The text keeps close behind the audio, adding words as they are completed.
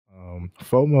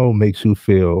FOMO makes you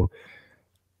feel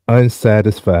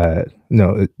unsatisfied,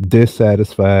 no,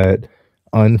 dissatisfied,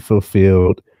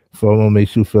 unfulfilled. FOMO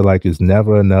makes you feel like it's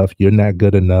never enough. You're not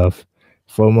good enough.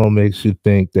 FOMO makes you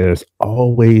think there's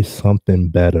always something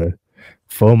better.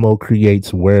 FOMO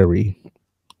creates worry,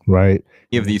 right?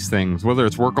 Of these things, whether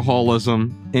it's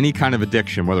workaholism, any kind of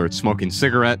addiction, whether it's smoking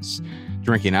cigarettes,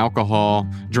 drinking alcohol,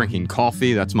 drinking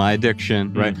coffee, that's my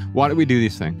addiction, right? Why do we do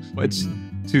these things? It's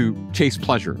to chase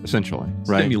pleasure, essentially,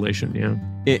 right? Stimulation,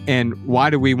 yeah. And why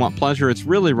do we want pleasure? It's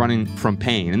really running from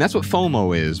pain. And that's what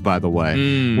FOMO is, by the way.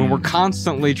 When we're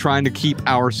constantly trying to keep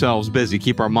ourselves busy,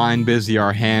 keep our mind busy,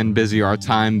 our hand busy, our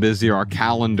time busy, our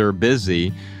calendar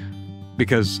busy,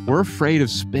 because we're afraid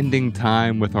of spending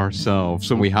time with ourselves.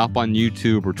 So we hop on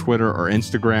YouTube or Twitter or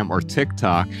Instagram or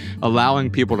TikTok,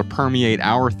 allowing people to permeate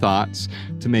our thoughts,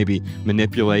 to maybe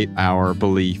manipulate our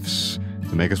beliefs,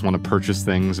 to make us want to purchase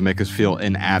things, and make us feel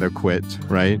inadequate,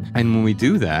 right? And when we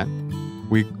do that,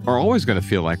 we are always going to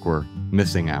feel like we're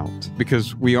missing out,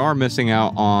 because we are missing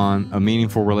out on a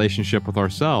meaningful relationship with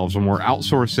ourselves, and we're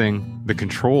outsourcing the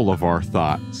control of our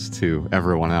thoughts to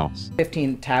everyone else.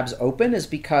 15 tabs open is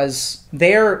because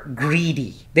they're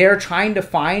greedy. They're trying to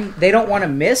find, they don't want to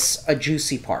miss a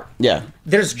juicy part. Yeah.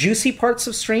 There's juicy parts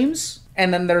of streams,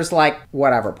 and then there's like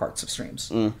whatever parts of streams.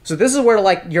 So this is where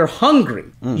like you're hungry.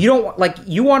 You don't like,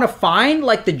 you want to find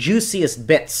like the juiciest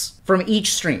bits from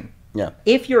each stream. Yeah.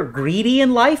 If you're greedy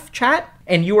in life, chat,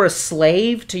 and you are a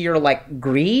slave to your like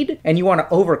greed and you want to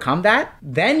overcome that,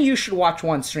 then you should watch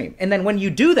one stream. And then when you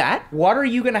do that, what are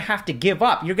you going to have to give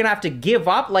up? You're going to have to give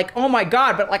up like, oh my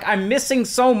God, but like I'm missing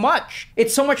so much.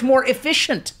 It's so much more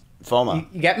efficient.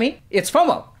 FOMO. You get me? It's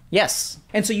FOMO. Yes.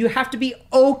 And so you have to be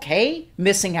okay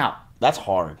missing out. That's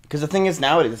hard. Because the thing is,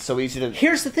 nowadays, it's so easy to...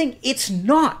 Here's the thing. It's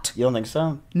not. You don't think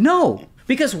so? No.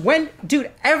 Because when, dude,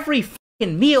 every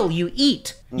meal you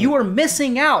eat, you are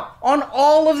missing out on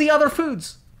all of the other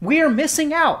foods. We are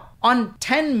missing out on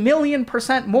 10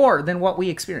 million% more than what we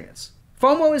experience.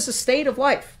 FOMO is a state of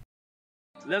life.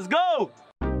 Let's go!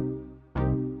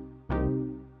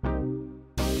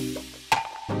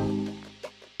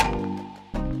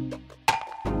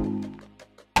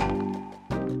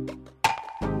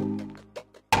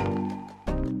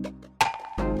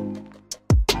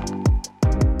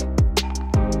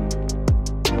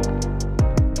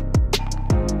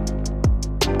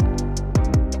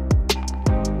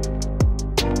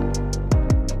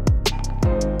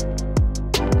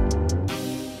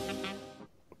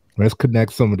 Let's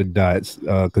connect some of the dots,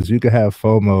 because you can have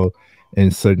FOMO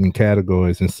in certain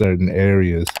categories, in certain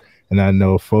areas. And I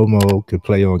know FOMO could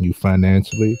play on you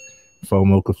financially.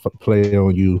 FOMO could play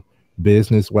on you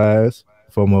business-wise.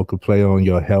 FOMO could play on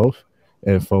your health.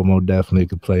 And FOMO definitely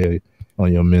could play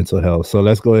on your mental health. So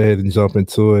let's go ahead and jump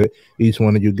into it. Each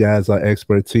one of you guys are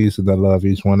expertise, and I love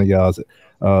each one of y'all's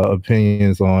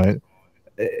opinions on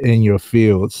it in your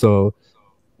field. So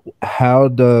how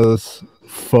does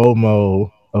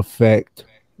FOMO affect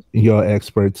your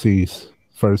expertise?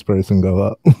 First person go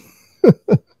up.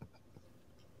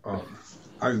 I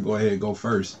can go ahead and go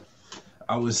first.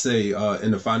 I would say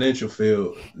in the financial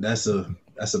field, that's a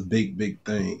big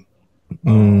thing.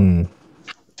 You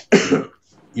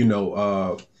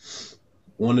know,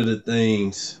 one of the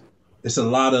things, it's a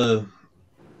lot of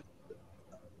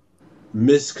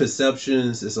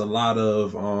misconceptions. It's a lot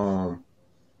of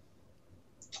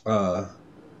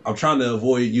I'm trying to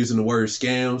avoid using the word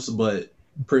scams, but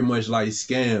pretty much like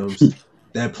scams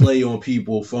that play on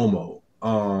people FOMO.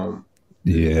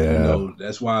 You know,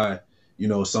 that's why, you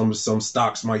know, some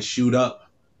stocks might shoot up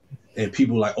and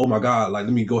people like, oh my God, like,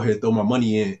 let me go ahead and throw my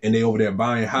money in, and they over there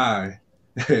buying high.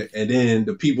 And then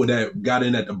the people that got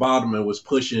in at the bottom and was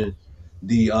pushing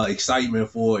the excitement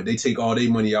for it, they take all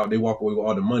their money out, they walk away with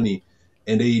all the money,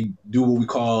 and they do what we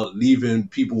call leaving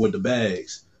people with the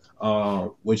bags.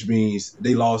 Which means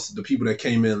they lost, the people that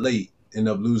came in late end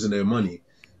up losing their money.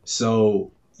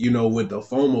 So, you know, with the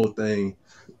FOMO thing,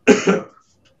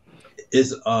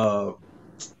 it's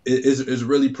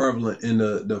really prevalent in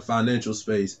the financial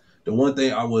space. The one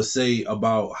thing I would say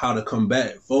about how to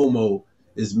combat FOMO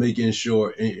is making sure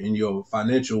in your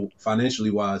financially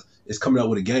wise, is coming up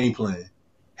with a game plan,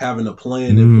 having a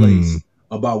plan in place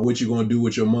about what you're going to do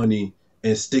with your money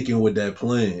and sticking with that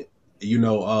plan. You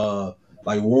know,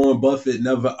 like Warren Buffett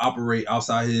never operate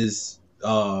outside his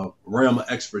realm of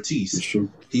expertise.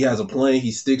 He has a plan,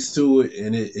 he sticks to it,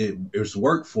 and it's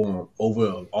worked for him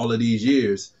over all of these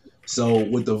years. So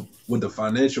with the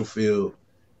financial field,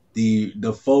 the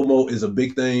FOMO is a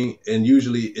big thing, and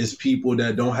usually it's people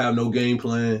that don't have no game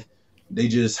plan. They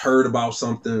just heard about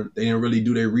something, they didn't really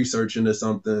do their research into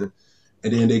something,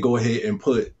 and then they go ahead and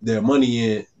put their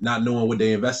money in, not knowing what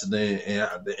they invested in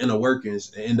and the inner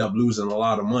workings, and end up losing a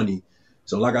lot of money.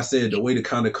 So like I said, the way to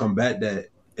kind of combat that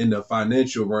in the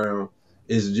financial realm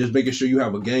is just making sure you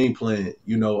have a game plan,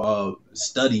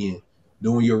 studying,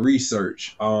 doing your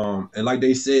research. And like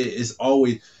they said, it's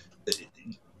always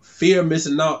fear of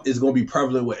missing out is going to be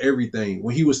prevalent with everything.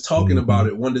 When he was talking about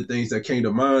it, one of the things that came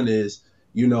to mind is,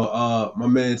 my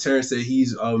man Terrence said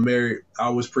he's married. I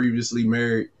was previously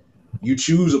married. You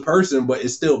choose a person, but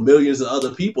it's still millions of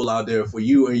other people out there for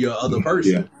you and your other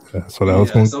person. Yeah, that's what I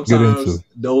was going to get into. Sometimes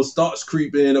those thoughts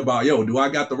creep in about, do I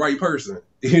got the right person?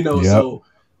 So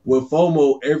with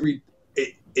FOMO,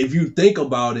 if you think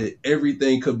about it,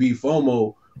 everything could be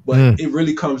FOMO, but it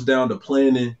really comes down to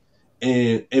planning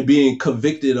and being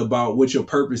convicted about what your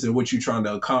purpose and what you're trying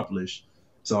to accomplish.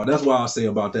 So that's what I'll say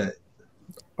about that.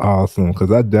 Awesome,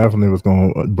 because I definitely was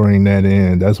going to bring that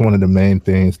in. That's one of the main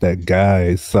things that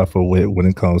guys suffer with when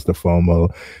it comes to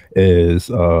FOMO is,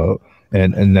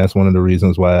 and that's one of the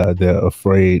reasons why they're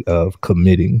afraid of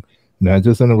committing, not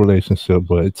just in a relationship,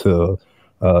 but to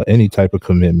any type of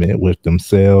commitment with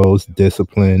themselves,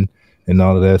 discipline, and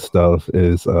all of that stuff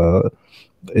is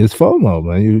FOMO,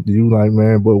 man. You like,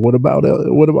 man, but what about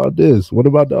this? What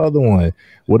about the other one?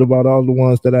 What about all the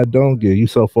ones that I don't get? You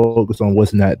so focused on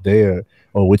what's not there,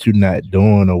 or what you're not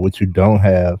doing, or what you don't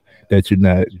have, that you're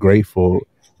not grateful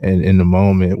and in the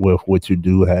moment with what you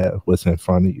do have, what's in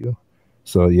front of you.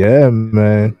 So yeah,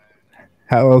 man.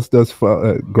 How else does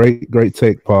great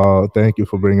take, Paul? Thank you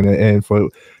for bringing it in. For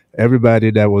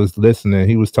everybody that was listening,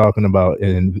 he was talking about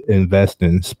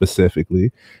investing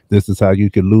specifically. This is how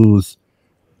you could lose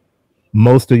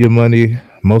most of your money,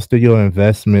 most of your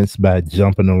investments by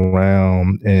jumping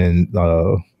around. And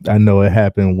I know it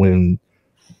happened when,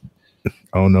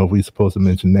 I don't know if we're supposed to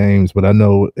mention names, but I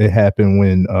know it happened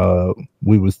when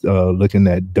we was looking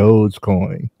at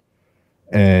Dogecoin.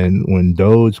 And when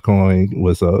Dogecoin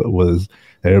was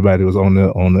everybody was on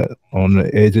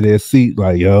the edge of their seat,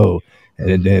 like, yo,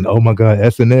 and then, oh my God,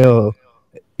 SNL,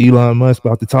 Elon Musk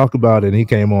about to talk about it, and he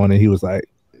came on and he was like,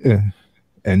 and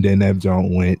then that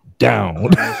junk went down.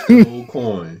 The whole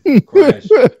coin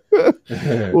crashed.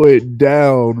 Went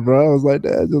down, bro. I was like,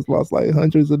 that, I just lost like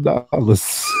hundreds of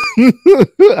dollars.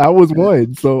 I was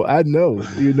one, so I know,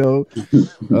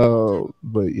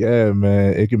 but yeah,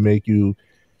 man, it can make you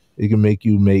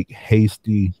make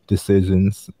hasty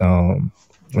decisions,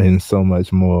 and so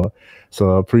much more.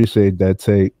 So I appreciate that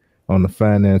take on the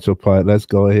financial part. Let's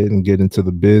go ahead and get into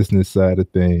the business side of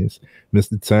things.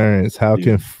 Mr. Terrence, how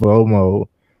can FOMO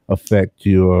affect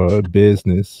your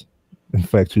business,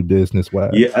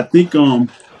 business-wise? Yeah, I think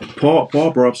Paul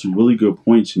brought up some really good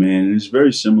points, man, and it's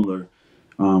very similar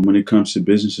when it comes to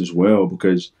business as well,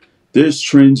 because there's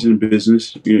trends in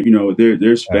business.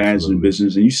 There's fads in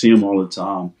business, and you see them all the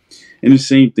time. And the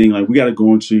same thing, like, we got to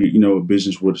go into a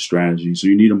business with a strategy. So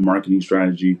you need a marketing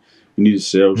strategy, you need a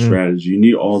sales strategy, you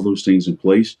need all those things in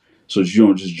place so that you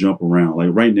don't just jump around. Like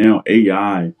right now,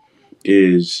 AI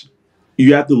is,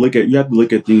 you have to look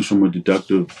at things from a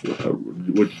deductive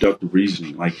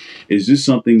reasoning. Like, is this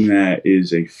something that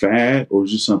is a fad, or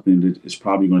is this something that is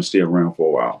probably going to stay around for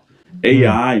a while?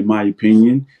 AI, in my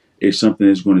opinion, is something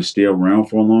that's going to stay around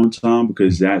for a long time,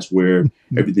 because that's where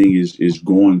everything is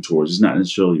going towards. It's not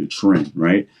necessarily a trend,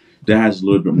 right? That has a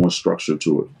little bit more structure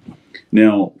to it.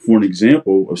 Now, for an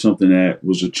example of something that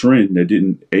was a trend that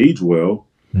didn't age well,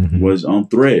 was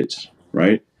Threads,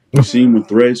 right? You've seen when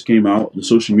Threads came out, the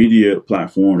social media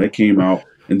platform that came out,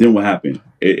 and then what happened?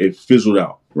 It fizzled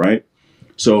out, right?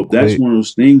 So that's one of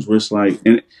those things where it's like,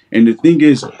 and the thing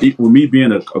is, with me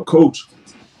being a coach,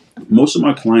 most of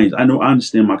my clients, I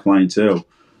understand my clientele.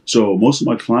 So most of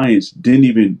my clients didn't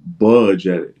even budge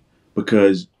at it,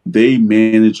 because they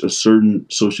manage a certain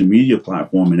social media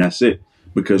platform, and that's it.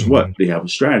 Because what? They have a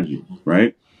strategy,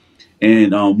 right?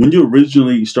 And when you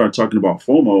originally start talking about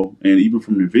FOMO, and even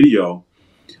from the video,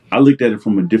 I looked at it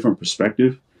from a different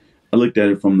perspective. I looked at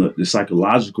it from the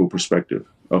psychological perspective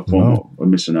of FOMO, of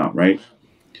missing out, right?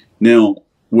 Now,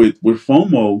 with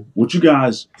FOMO,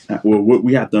 what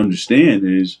we have to understand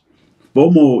is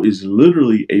FOMO is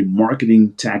literally a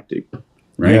marketing tactic,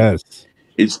 right? Yes.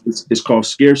 It's called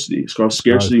scarcity. It's called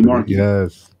scarcity marketing.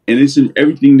 Yes. And it's in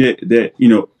everything that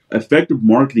effective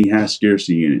marketing has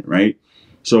scarcity in it, right?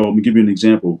 So let me give you an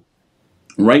example.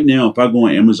 Right now, if I go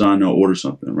on Amazon and I'll order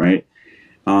something, right?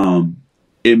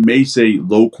 It may say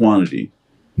low quantity,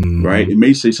 right? It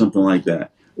may say something like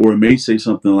that. Or it may say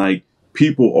something like,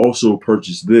 people also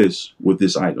purchase this with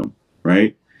this item,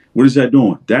 right? What is that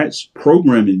doing? That's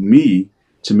programming me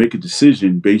to make a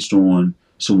decision based on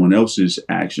someone else's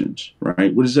actions,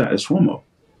 right? What is that? It's FOMO,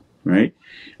 right?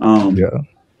 Yeah.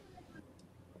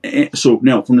 And so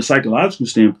now, from the psychological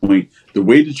standpoint, the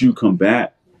way that you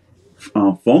combat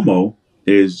FOMO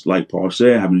is, like Paul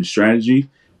said, having a strategy,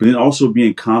 but then also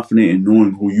being confident in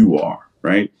knowing who you are,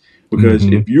 right? Because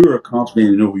if you're confident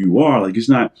and know who you are, like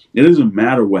it doesn't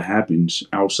matter what happens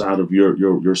outside of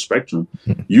your spectrum.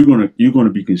 You're gonna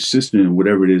be consistent in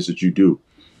whatever it is that you do.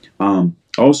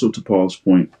 Also, to Paul's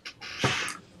point,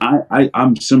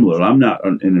 I'm similar. I'm not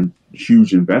a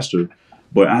huge investor,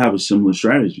 but I have a similar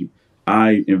strategy.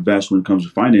 I invest when it comes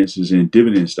to finances in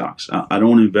dividend stocks. I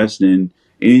don't invest in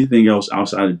anything else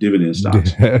outside of dividend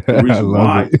stocks. The I reason love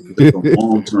why is because it's a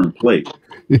long-term play,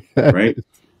 right?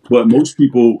 But most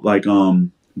people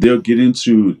they'll get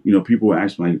into, people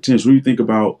ask me like, Tish, what do you think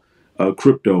about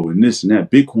crypto and this and that,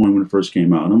 Bitcoin when it first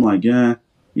came out? And I'm like, yeah,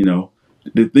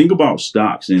 the thing about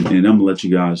stocks, and I'm gonna let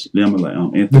you guys, I'm gonna let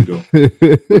Anthony go.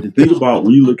 But the thing about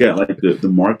when you look at like the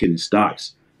market and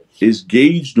stocks, is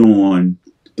gauged on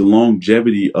the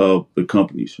longevity of the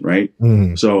companies, right?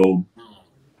 So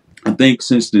I think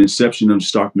since the inception of the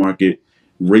stock market,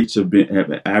 rates have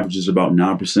averages about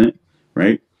 9%,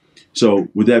 right? So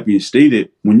with that being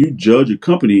stated, when you judge a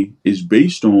company, is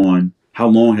based on how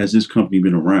long has this company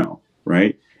been around,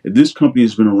 right? If this company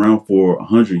has been around for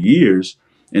 100 years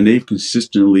and they've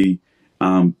consistently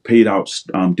paid out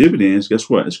dividends, guess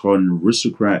what? It's called an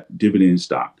aristocrat dividend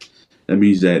stock. That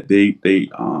means that they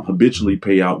habitually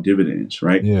pay out dividends,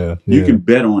 right? Yeah. You can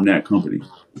bet on that company.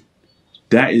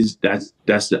 That's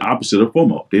the opposite of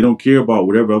FOMO. They don't care about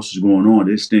whatever else is going on.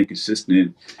 They're staying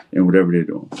consistent in whatever they're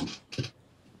doing.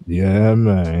 Yeah,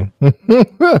 man.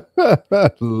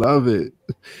 Love it.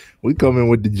 We coming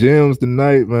with the gems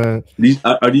tonight, man.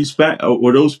 Are these facts?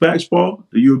 Were those facts, Paul?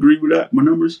 Do you agree with that? My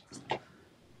numbers?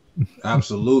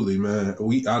 Absolutely, man.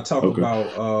 I talk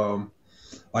about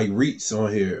like REITs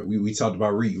on here. We talked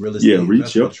about real estate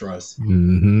investment trust.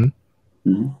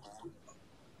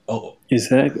 Oh,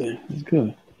 exactly. That's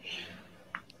good.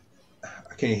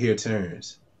 I can't hear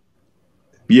Terrence.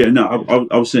 Yeah, no,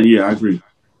 I was saying, yeah, I agree.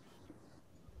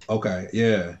 Okay,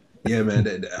 yeah,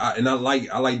 man. I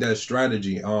like that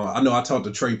strategy. I know I talked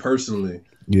to Trey personally.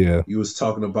 Yeah, he was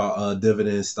talking about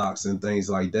dividend stocks and things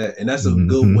like that, and that's a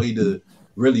good way to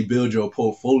really build your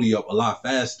portfolio up a lot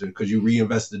faster because you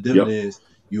reinvest the dividends,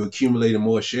 you accumulate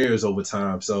more shares over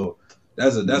time. So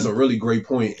that's a really great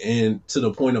point. And to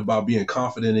the point about being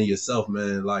confident in yourself,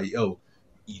 man. Like, yo,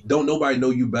 don't nobody know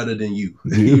you better than you.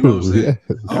 You know what I'm saying?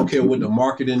 Yeah. I don't care what the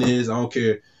marketing is. I don't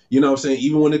care. You know what I'm saying?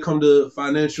 Even when it comes to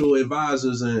financial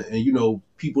advisors and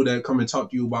people that come and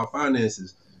talk to you about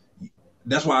finances,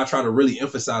 that's why I try to really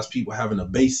emphasize people having a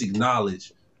basic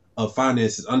knowledge of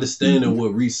finances, understanding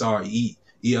what REITs are,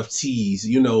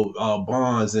 EFTs,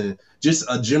 bonds, and just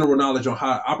a general knowledge on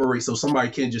how to operate. So somebody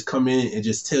can't just come in and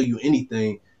just tell you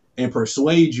anything and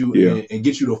persuade you and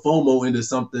get you to FOMO into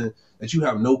something that you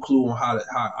have no clue on how it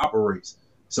operates.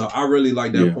 So I really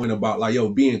like that point about like, yo,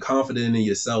 being confident in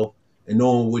yourself and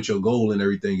knowing what your goal and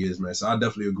everything is, man. So I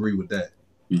definitely agree with that.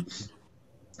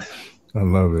 I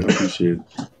love it. I appreciate it.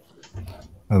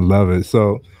 I love it.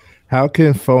 So how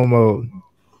can FOMO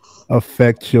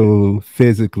affect you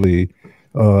physically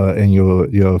and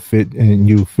your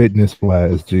fitness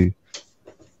wise, G?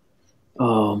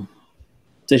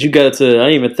 Since you got it to, I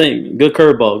didn't even think. Good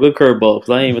curveball, because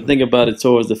I didn't even think about it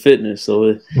towards the fitness.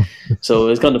 So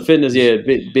it's kind of fitness,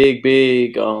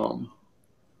 big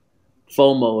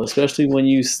FOMO, especially when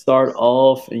you start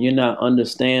off and you're not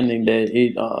understanding that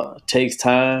it takes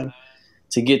time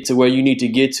to get to where you need to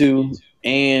get to,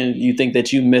 and you think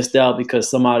that you missed out because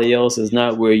somebody else is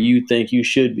not where you think you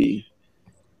should be.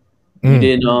 You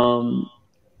didn't.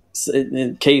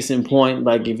 Case in point,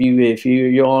 like if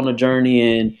you're on a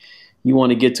journey and you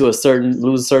want to get to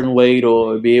lose a certain weight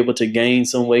or be able to gain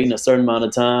some weight in a certain amount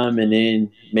of time, and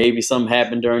then maybe something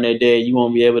happened during that day, you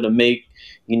won't be able to make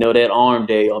that arm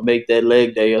day or make that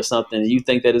leg day or something. You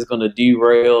think that is going to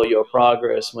derail your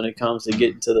progress when it comes to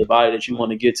getting to the body that you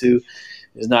want to get to.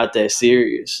 It's not that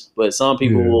serious, but some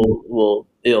people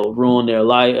it'll ruin their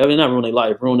life. I mean, not ruin their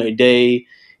life, ruin their day,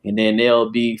 and then they'll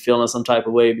be feeling some type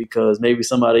of way because maybe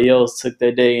somebody else took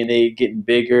their day and they getting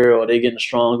bigger or they getting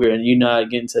stronger, and you're not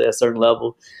getting to that certain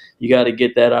level. You got to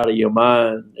get that out of your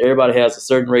mind. Everybody has a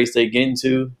certain race they get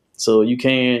into, so you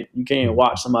can't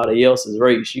watch somebody else's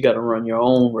race. You got to run your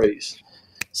own race.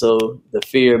 So the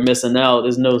fear of missing out,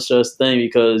 there's no such thing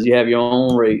because you have your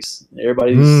own race.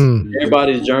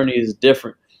 Everybody's journey is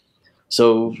different.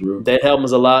 So that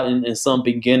helps a lot in some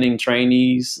beginning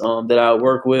trainees that I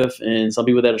work with, and some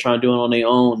people that are trying to do it on their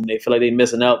own. They feel like they're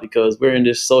missing out because we're in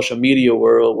this social media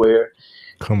world where,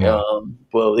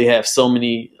 they have so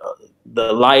many,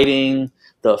 the lighting,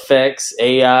 the effects,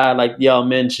 AI, like y'all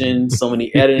mentioned, so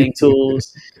many editing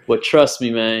tools. But trust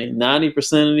me, man,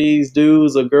 90% of these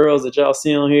dudes or girls that y'all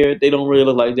see on here, they don't really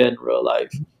look like that in real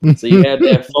life. So you have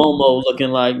that FOMO looking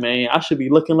like, man, I should be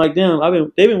looking like them.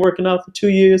 They've been working out for 2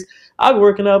 years. I've been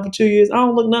working out for 2 years. I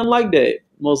don't look nothing like that.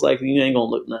 Most likely you ain't gonna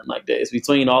look nothing like that. It's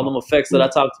between all them effects that I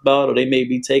talked about, or they may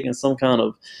be taking some kind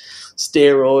of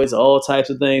steroids, all types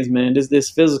of things, man.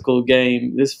 This physical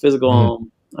game, this physical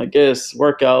I guess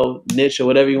workout niche or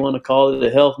whatever you want to call it, the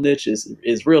health niche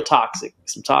is real toxic.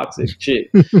 Some toxic shit.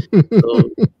 So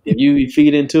if you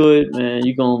feed into it, man,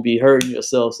 you're gonna be hurting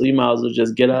yourself. So you might as well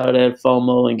just get out of that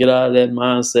FOMO and get out of that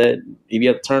mindset. If you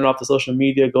have to turn off the social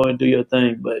media, go and do your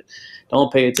thing, but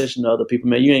don't pay attention to other people,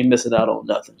 man. You ain't missing out on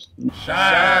nothing.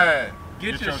 Shine.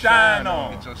 Get your shine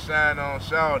on. Get your shine on,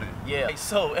 shout it. Yeah.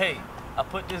 So hey, I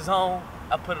put this on.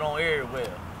 I put it on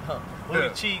everywhere.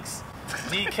 Booty cheeks,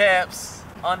 kneecaps,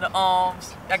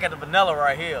 underarms. I got the vanilla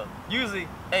right here. Usually,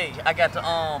 hey, I got the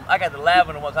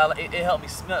lavender one. It helped me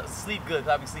sleep good. Cause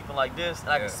I be sleeping like this, and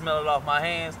I can smell it off my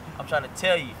hands. I'm trying to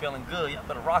tell you, feeling good. Y'all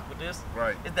better rock with this.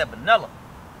 Right. It's that vanilla.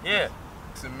 Yeah.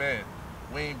 Listen, man,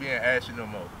 we ain't being ashy no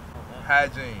more.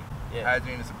 Hygiene. Yeah.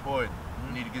 Hygiene is important.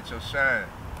 You need to get your shine.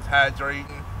 It's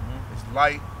hydrating. It's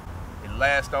light. It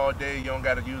lasts all day. You don't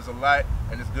got to use a lot,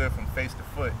 and it's good from face to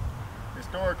foot.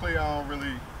 Historically, I don't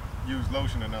really use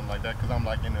lotion or nothing like that because I'm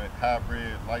like in a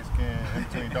hybrid, light skin, in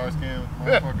between dark skin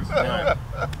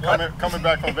motherfuckers. Coming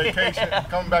back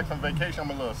from vacation, I'm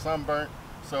a little sunburnt,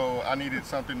 so I needed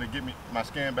something to get my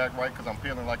skin back right because I'm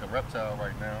feeling like a reptile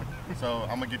right now. So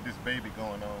I'm gonna get this baby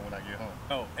going on when I get home.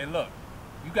 Oh, and look,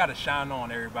 you gotta shine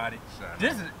on, everybody.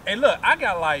 Hey, look, I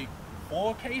got like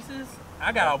 4 cases.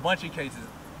 I got a bunch of cases.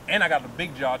 And I got the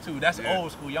big jar too. That's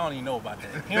old school. Y'all don't even know about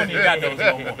that. He don't even got those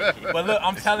no more. But look,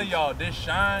 I'm telling y'all, this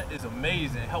shine is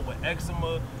amazing. Help with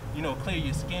eczema, clear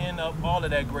your skin up, all of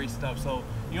that great stuff. So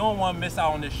you don't want to miss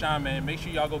out on this shine, man. Make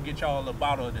sure y'all go get y'all a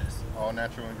bottle of this. All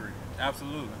natural ingredients.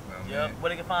 Absolutely. Yep.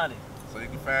 Where they can find it? So you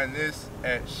can find this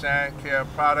at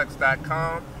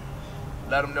shinecareproducts.com.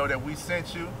 Let them know that we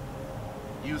sent you.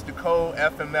 Use the code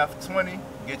FMF20,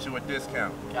 get you a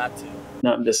discount. Got to.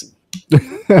 Not missing.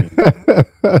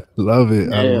 Love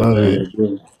it. I love it.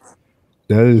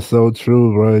 That is so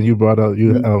true, bro. You brought up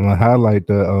highlight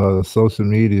the social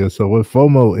media. So what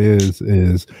FOMO is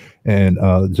and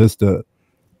just the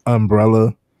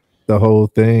umbrella, the whole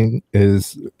thing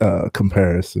is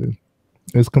comparison.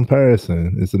 It's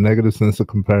comparison. It's a negative sense of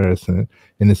comparison,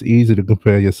 and it's easy to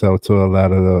compare yourself to a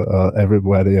lot of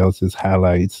everybody else's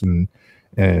highlights and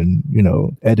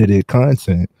edited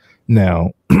content.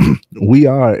 Now, we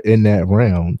are in that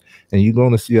realm, and you're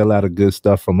going to see a lot of good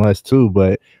stuff from us too,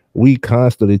 but we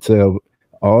constantly tell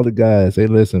all the guys, hey,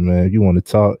 listen, man, if you want to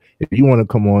talk, if you want to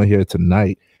come on here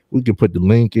tonight, we can put the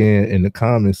link in the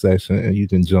comment section and you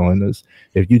can join us.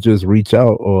 If you just reach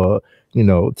out or,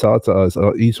 talk to us,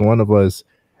 or each one of us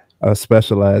are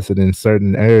specializing in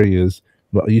certain areas,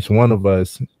 but each one of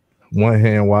us, one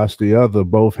hand wash the other,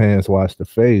 both hands wash the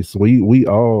face. We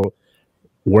all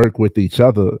work with each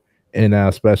other in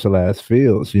our specialized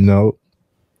fields,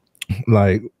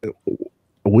 like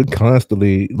we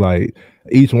constantly, like,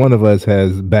 each one of us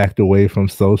has backed away from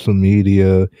social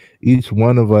media. Each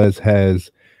one of us has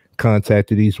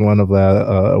contacted each one of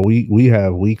our we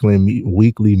have weekly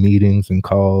meetings and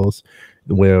calls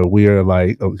where we are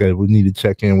like, okay, we need to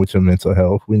check in with your mental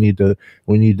health. We need to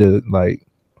like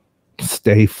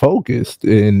stay focused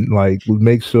and like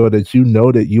make sure that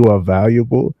that you are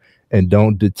valuable and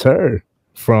don't deter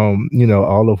from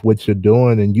all of what you're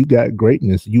doing, and you got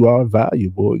greatness. You are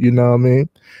valuable. You know what I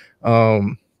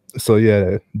mean? So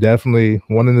yeah, definitely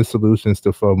one of the solutions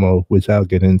to FOMO, which I'll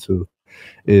get into,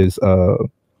 is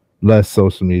less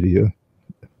social media,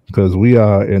 because we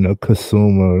are in a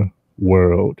consumer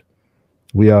world.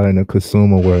 We are in a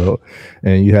consumer world,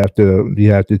 and you have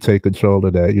to take control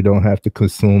of that. You don't have to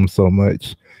consume so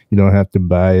much. You don't have to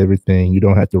buy everything. You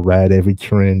don't have to ride every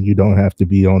trend. You don't have to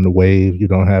be on the wave. You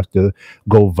don't have to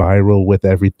go viral with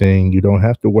everything. You don't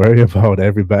have to worry about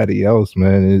everybody else,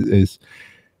 man. It's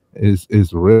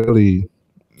really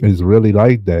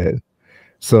like that.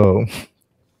 So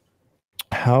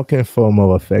how can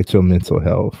FOMO affect your mental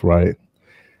health, right?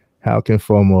 How can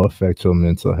FOMO affect your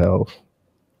mental health?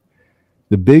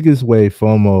 The biggest way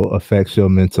FOMO affects your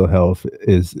mental health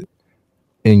is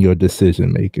in your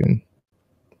decision making.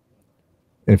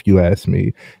 If you ask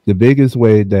me, the biggest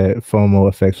way that FOMO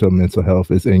affects your mental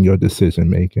health is in your decision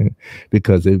making,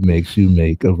 because it makes you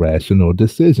make irrational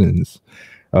decisions.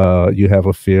 You have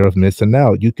a fear of missing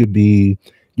out. You could be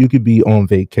on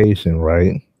vacation,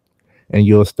 right? And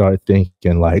you'll start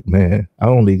thinking like, man, I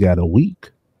only got a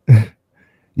week.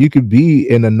 You could be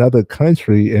in another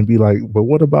country and be like, but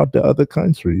what about the other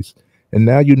countries? And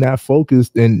now you're not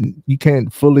focused and you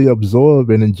can't fully absorb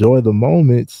and enjoy the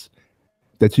moments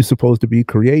that you're supposed to be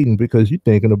creating because you're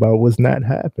thinking about what's not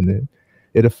happening.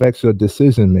 It affects your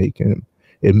decision making.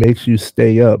 It makes you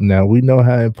stay up. Now we know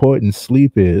how important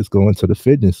sleep is going to the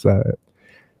fitness side.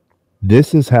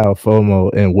 This is how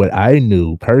FOMO and what I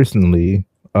knew personally,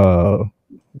 what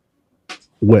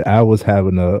I was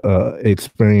having a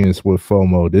experience with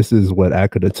FOMO. This is what I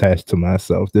could attach to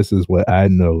myself. This is what I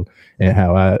know and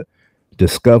how I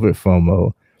discovered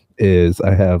FOMO is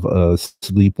I have a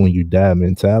sleep when you die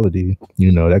mentality.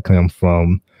 You know, that comes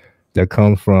from,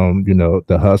 you know,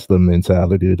 the hustler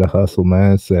mentality, the hustle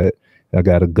mindset. I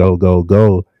gotta go, go,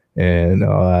 go. And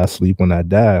I sleep when I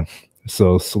die.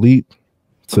 So sleep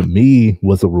to me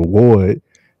was a reward,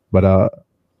 but I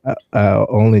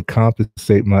only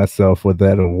compensate myself for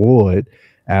that award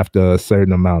after a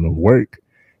certain amount of work.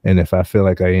 And if I feel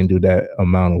like I didn't do that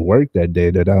amount of work that day,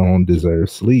 that I don't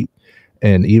deserve sleep.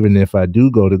 And even if I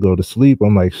do go to sleep,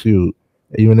 I'm like, shoot,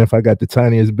 even if I got the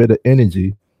tiniest bit of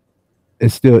energy,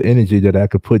 it's still energy that I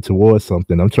could put towards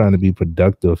something. I'm trying to be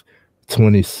productive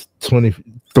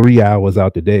 23 hours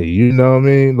out the day. You know what I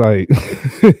mean? Like,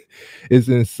 it's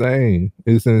insane.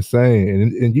 It's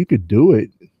insane. And you could do it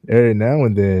every now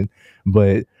and then,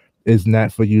 but it's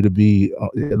not for you to be,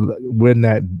 we're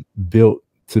not built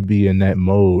to be in that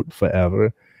mode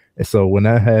forever. And so when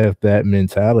I have that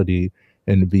mentality,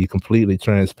 and to be completely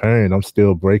transparent, I'm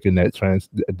still breaking that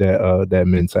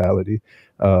mentality.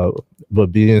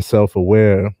 But being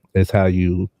self-aware is how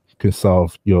you can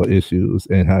solve your issues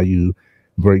and how you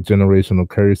break generational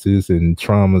curses and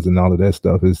traumas and all of that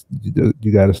stuff. Is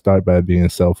you got to start by being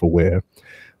self-aware.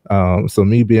 So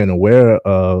me being aware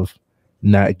of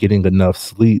not getting enough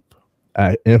sleep,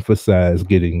 I emphasize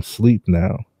getting sleep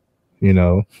now. You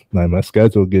know, like my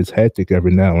schedule gets hectic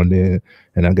every now and then,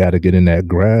 and I got to get in that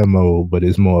grind mode, but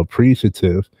it's more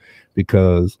appreciative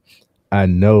because I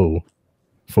know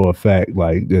for a fact,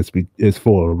 like it's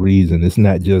for a reason. It's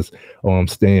not just, oh, I'm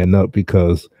staying up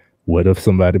because what if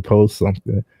somebody posts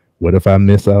something? What if I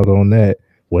miss out on that?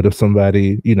 What if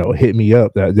somebody, you know, hit me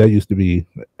up? That used to be,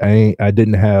 I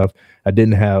didn't have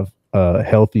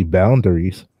healthy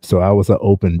boundaries. So I was an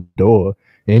open door.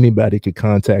 Anybody could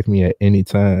contact me at any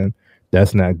time.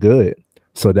 That's not good.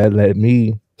 So that let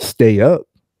me stay up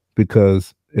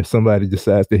because if somebody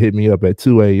decides to hit me up at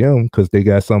 2 a.m. because they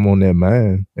got something on their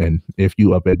mind, and if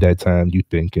you up at that time, you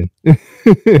thinking.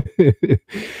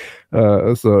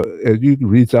 So if you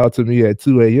reach out to me at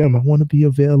 2 a.m., I want to be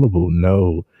available.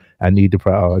 No, I need to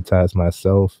prioritize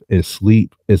myself, and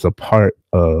sleep is a part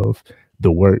of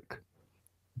the work.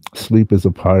 Sleep is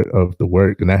a part of the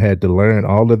work, and I had to learn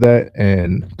all of that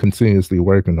and continuously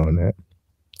working on that.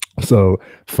 So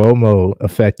FOMO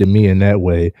affected me in that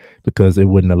way because I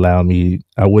wouldn't allow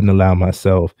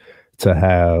myself to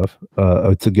have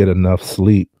to get enough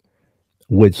sleep,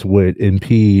 which would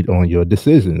impede on your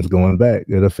decisions. Going back,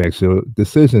 it affects your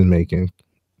decision making.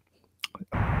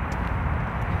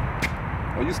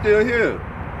 Oh, you still here?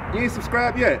 You ain't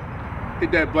subscribed yet?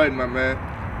 Hit that button, my man.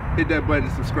 Hit that button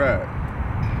to subscribe.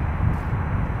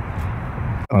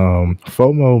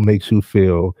 FOMO makes you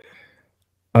feel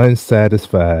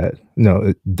unsatisfied,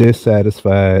 no,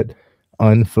 dissatisfied,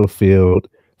 unfulfilled.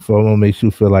 FOMO makes you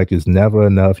feel like it's never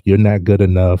enough. You're not good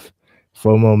enough.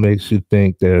 FOMO makes you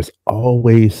think there's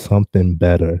always something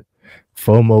better.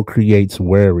 FOMO creates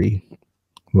worry,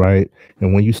 right?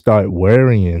 And when you start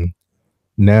worrying,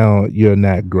 now you're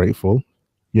not grateful.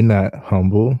 You're not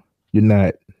humble. You're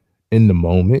not in the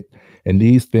moment. And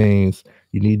these things,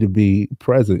 you need to be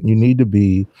present. You need to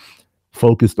be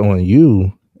focused on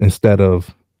you instead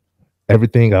of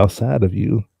everything outside of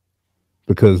you,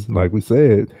 because like we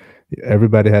said,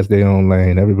 everybody has their own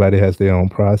lane, everybody has their own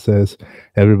process,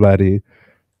 everybody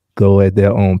go at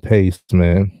their own pace,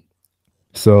 man.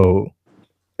 So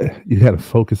you got to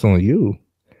focus on you.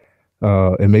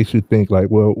 It makes you think like,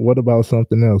 well, what about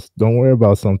something else? Don't worry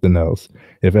about something else.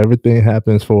 If everything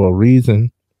happens for a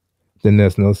reason, then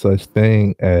there's no such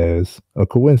thing as a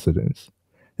coincidence.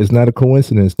 It's not a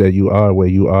coincidence that you are where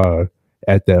you are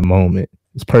at that moment.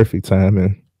 It's perfect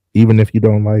timing, even if you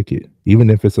don't like it, even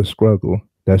if it's a struggle.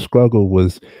 That struggle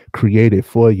was created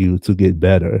for you to get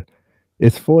better.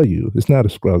 It's for you. It's not a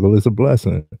struggle. It's a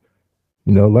blessing.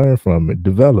 You know, learn from it,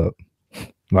 develop.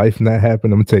 Life not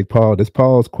happening. I'm going to take Paul. This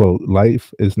Paul's quote,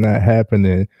 life is not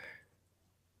happening.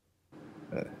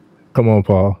 Come on,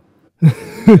 Paul.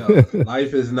 Yeah,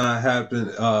 life is not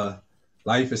happening.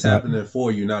 Life is happening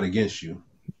for you, not against you.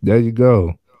 There you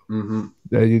go. Mm-hmm.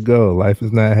 There you go. Life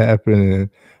is not happening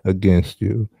against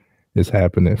you. It's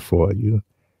happening for you.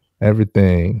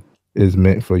 Everything is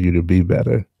meant for you to be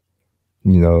better.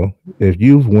 You know, if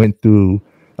you've went through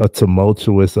a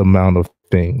tumultuous amount of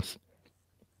things,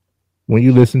 when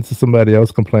you listen to somebody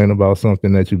else complain about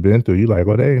something that you've been through, you're like,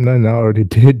 well, there ain't nothing, I already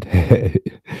did that.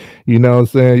 You know what I'm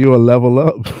saying? You'll level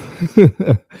up.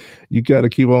 You got to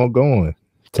keep on going.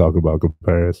 Talk about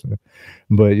comparison.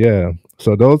 But yeah,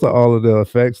 so those are all of the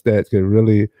effects that could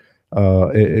really,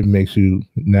 it makes you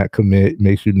not commit,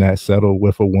 makes you not settle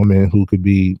with a woman who could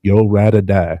be your ride or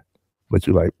die. But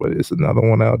you're like, but it's another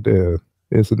one out there.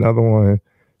 It's another one.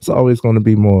 It's always going to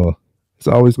be more. It's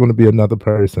always going to be another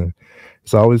person.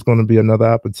 It's always going to be another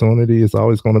opportunity. It's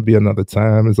always going to be another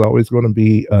time. It's always going to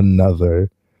be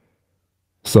another.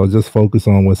 So just focus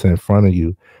on what's in front of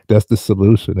you. That's the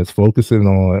solution. It's focusing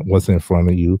on what's in front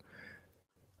of you.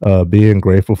 Being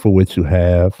grateful for what you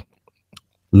have.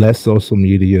 Less social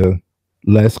media.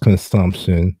 Less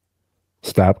consumption.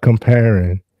 Stop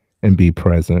comparing and be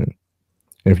present.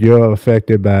 If you're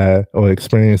affected by or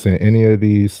experiencing any of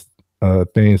these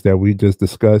things that we just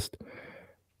discussed,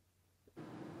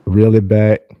 reel it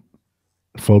back,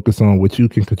 focus on what you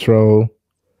can control,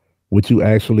 what you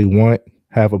actually want,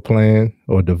 have a plan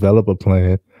or develop a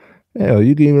plan. Hell,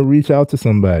 you can even reach out to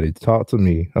somebody. Talk to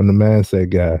me. I'm the mindset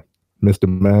guy, Mr.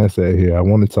 Mindset here. I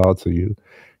want to talk to you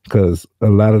because a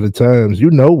lot of the times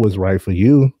you know what's right for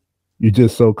you. You're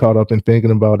just so caught up in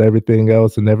thinking about everything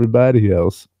else and everybody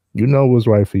else. You know what's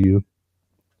right for you.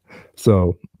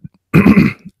 So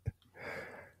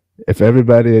if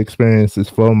everybody experiences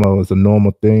FOMO, it's a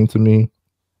normal thing to me.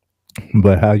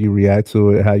 But how you react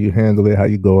to it, how you handle it, how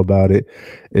you go about it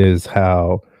is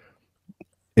how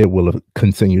it will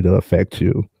continue to affect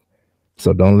you.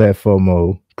 So don't let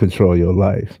FOMO control your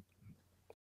life.